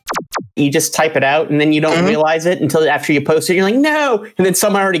You just type it out and then you don't realize it until after you post it. You're like, no. And then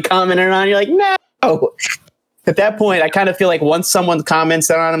someone already commented on it. You're like, no. At that point, I kind of feel like once someone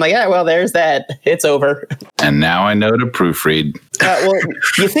comments on it, I'm like, yeah, well, there's that. It's over. And now I know to proofread. Well,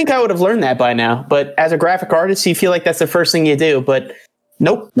 you think I would have learned that by now. But as a graphic artist, you feel like that's the first thing you do. But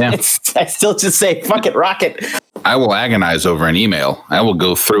nope. Yeah. I still just say, fuck it, rock it. I will agonize over an email. I will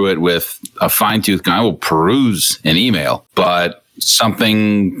go through it with a fine-tooth comb. I will peruse an email. But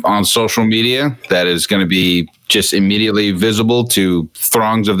something on social media that is going to be just immediately visible to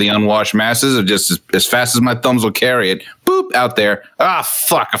throngs of the unwashed masses, or just as fast as my thumbs will carry it, boop, out there. Ah,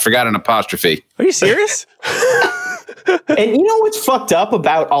 fuck, I forgot an apostrophe. Are you serious? And you know what's fucked up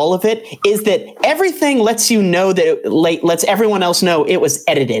about all of it is that everything lets you know that lets everyone else know it was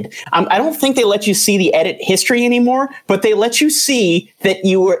edited. I don't think they let you see the edit history anymore, but they let you see that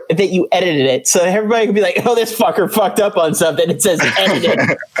you edited it. So everybody can be like, "Oh, this fucker fucked up on something." It says edited.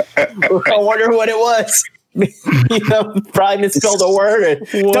 I wonder what it was. Probably misspelled a word.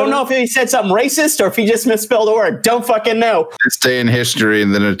 Don't know if he said something racist or if he just misspelled a word. Don't fucking know. This day in history,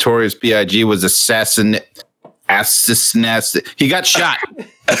 the notorious B.I.G. was assassinated. He got shot.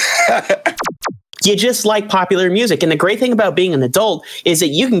 You just like popular music. And the great thing about being an adult is that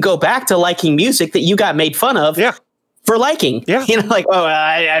you can go back to liking music that you got made fun of for liking. Yeah. Like, oh,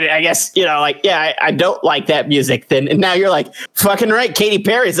 I guess, I don't like that music then. And now you're like, fucking right, Katy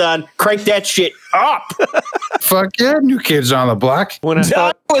Perry's on. Crank that shit up. Fuck yeah, New Kids on the Block.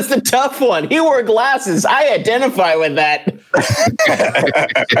 That was the tough one. He wore glasses. I identify with that.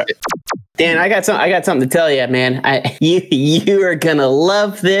 Dan, I got something to tell you, man. You are gonna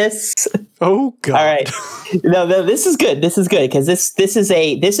love this. Oh God! All right, no, this is good. This is good because this is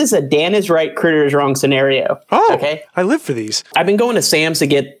a Dan is right, Critter is wrong scenario. Oh, okay. I live for these. I've been going to Sam's to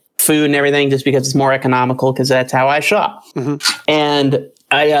get food and everything just because it's more economical because that's how I shop. Mm-hmm. And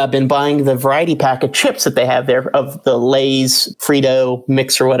I've been buying the variety pack of chips that they have there of the Lay's Frito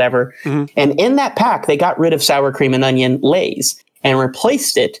mix or whatever. Mm-hmm. And in that pack, they got rid of sour cream and onion Lay's and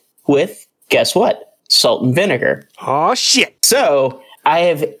replaced it with, guess what? Salt and vinegar. Oh, shit. So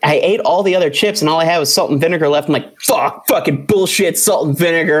I ate all the other chips and all I had was salt and vinegar left. I'm like, fucking bullshit, salt and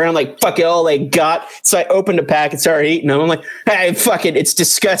vinegar. And I'm like, fuck it, all they got. So I opened a pack and started eating them. I'm like, hey, fuck it, it's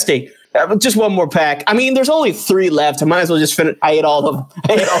disgusting. Just one more pack. I mean, there's only 3 left. I might as well just finish. I ate all of them.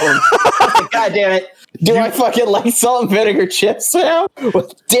 God damn it. Do I fucking like salt and vinegar chips now?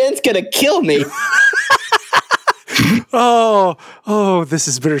 Well, Dan's going to kill me. Oh, this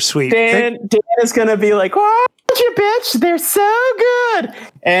is bittersweet. Dan is going to be like, what, you bitch? They're so good.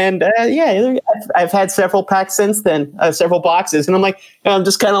 And I've had several packs since then, several boxes. And I'm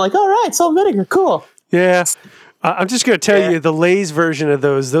just kind of like, all right, salt and vinegar, cool. Yeah. I'm just going to tell you the Lay's version of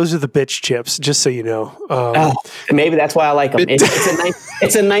those are the bitch chips, just so you know. Maybe that's why I like them.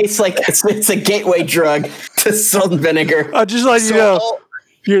 It's a nice, like, it's a gateway drug to salt and vinegar. I'll just let you know.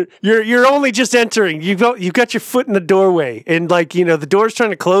 You're only just entering. You've got your foot in the doorway, and the door's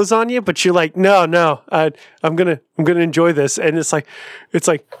trying to close on you, but you're like, no, I'm gonna enjoy this, and it's like,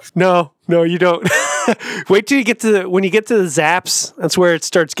 no, you don't. Wait till when you get to the Zaps. That's where it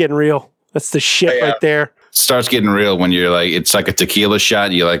starts getting real. That's the shit right there. Starts getting real when you're like, it's like a tequila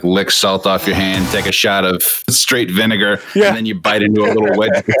shot. You like lick salt off your hand, take a shot of straight vinegar, and then you bite into a little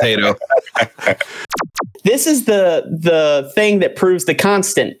wedge potato. This is the thing that proves the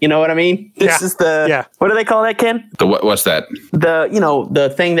constant. You know what I mean? This is the what do they call that, Ken? What's that?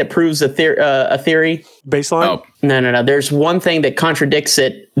 The thing that proves a theory. Baseline? Oh. No. There's one thing that contradicts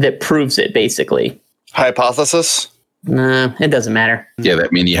it that proves it, basically. Hypothesis? Nah, it doesn't matter. Yeah,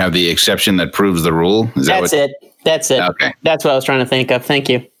 that mean you have the exception that proves the rule? That's it. Okay. That's what I was trying to think of. Thank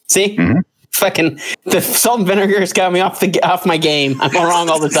you. See? Mm-hmm. Fucking the salt and vinegar's got me off my game. I'm wrong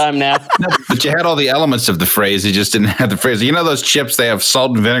all the time now. But you had all the elements of the phrase. You just didn't have the phrase. You know those chips, they have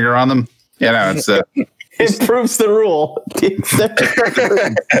salt and vinegar on them? It's it proves the rule. It's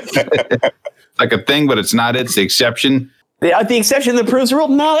like a thing, but it's not it. It's the exception. The exception that proves the rule?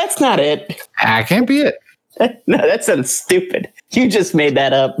 No, that's not it. That can't be it. No, that sounds stupid. You just made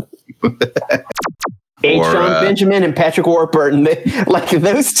that up. John Benjamin and Patrick Warburton,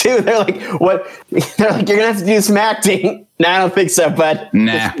 those two, they're like, what? They're like, you're gonna have to do some acting. No, I don't think so, bud.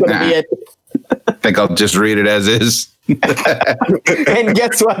 Nah. Be it. I think I'll just read it as is. And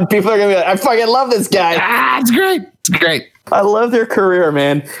guess what? People are gonna be like, I fucking love this guy. It's great. It's great. I love their career,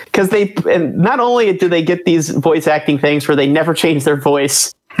 man, because and not only do they get these voice acting things where they never change their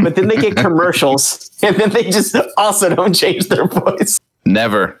voice, but then they get commercials, and then they just also don't change their voice.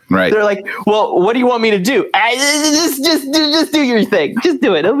 Never, right? They're like, well, what do you want me to do? Just do your thing. Just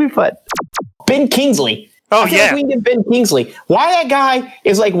do it. It'll be fun. Ben Kingsley. Oh, I feel yeah. like we can get Ben Kingsley. Why that guy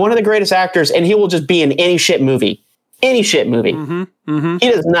is like one of the greatest actors, and he will just be in any shit movie. Any shit movie.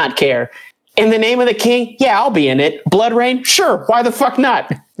 He does not care. In the Name of the King, yeah, I'll be in it. Blood Rain, sure. Why the fuck not?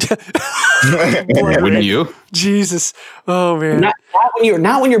 Wouldn't you? Jesus. Oh, man. Not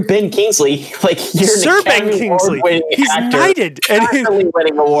when you're Ben Kingsley. Like you're Sir Ben Kingsley. He's knighted. And constantly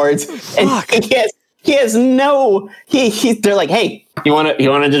winning awards. Fuck. And he has no. They're like, hey, you want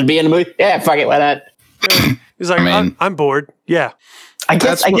to just be in the movie? Yeah, fuck it. Why not? He's like, I'm bored. Yeah. I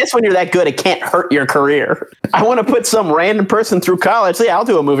guess when you're that good, it can't hurt your career. I want to put some random person through college. Yeah, I'll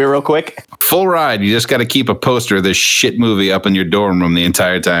do a movie real quick. Full ride. You just got to keep a poster of this shit movie up in your dorm room the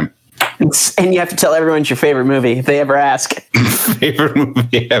entire time. And you have to tell everyone it's your favorite movie if they ever ask. Favorite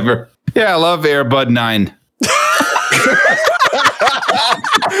movie ever. Yeah, I love Air Bud 9.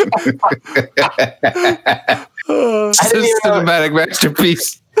 It's a cinematic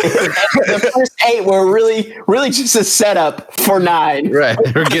masterpiece. The first 8 were really just a setup for 9. Right.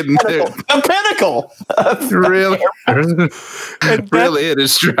 We're getting there. The pinnacle. Really it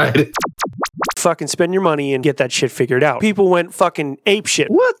is stride. Fucking spend your money and get that shit figured out. People went fucking ape shit.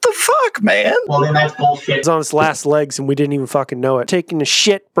 What the fuck, man? Well, then that's bullshit. It's on its last legs and we didn't even fucking know it. Taking a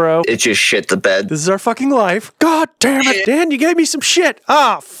shit, bro. It just shit the bed. This is our fucking life. God damn it, Dan, you gave me some shit.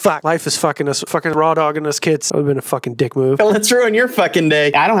 Ah, fuck. Life is fucking us, fucking raw dogging us kids. That would have been a fucking dick move. Let's ruin your fucking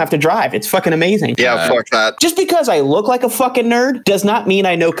day. I don't have to drive. It's fucking amazing. Yeah, fuck that. Just because I look like a fucking nerd does not mean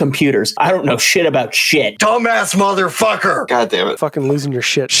I know computers. I don't know shit about shit. Dumbass motherfucker. God damn it. Fucking losing your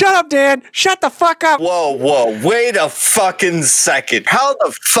shit. Shut up, Dan. Shut the fuck up. Whoa, wait a fucking second. How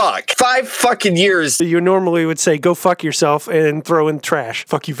the fuck? 5 fucking years. You normally would say, go fuck yourself and throw in trash.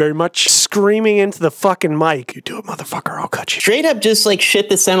 Fuck you very much. Screaming into the fucking mic. You do it, motherfucker. I'll cut you. Straight up just like shit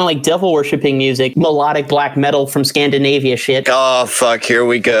that sounded like devil worshipping music. Melodic black metal from Scandinavia shit. Oh, fuck. Here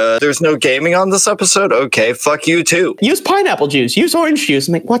we go. There's no gaming on this episode? Okay, fuck you too. Use pineapple juice. Use orange juice.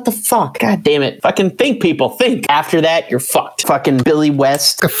 I'm like, what the fuck? God damn it. Fucking think, people. Think. After that, you're fucked. Fucking Billy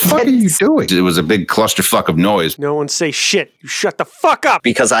West. The fuck are you doing? It was a big clusterfuck of noise. No one say shit. You shut the fuck up.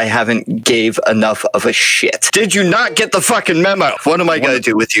 Because I haven't gave enough of a shit. Did you not get the fucking memo? What am I gonna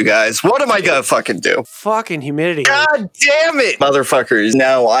do with you guys? What am I gonna fucking do? Fucking humidity. God damn it! Motherfuckers,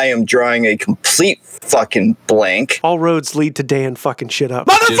 now I am drawing a complete fucking blank. All roads lead to Dan fucking shit up.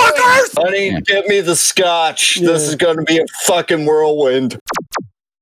 Motherfuckers! Honey, get me the scotch. This is gonna be a fucking whirlwind.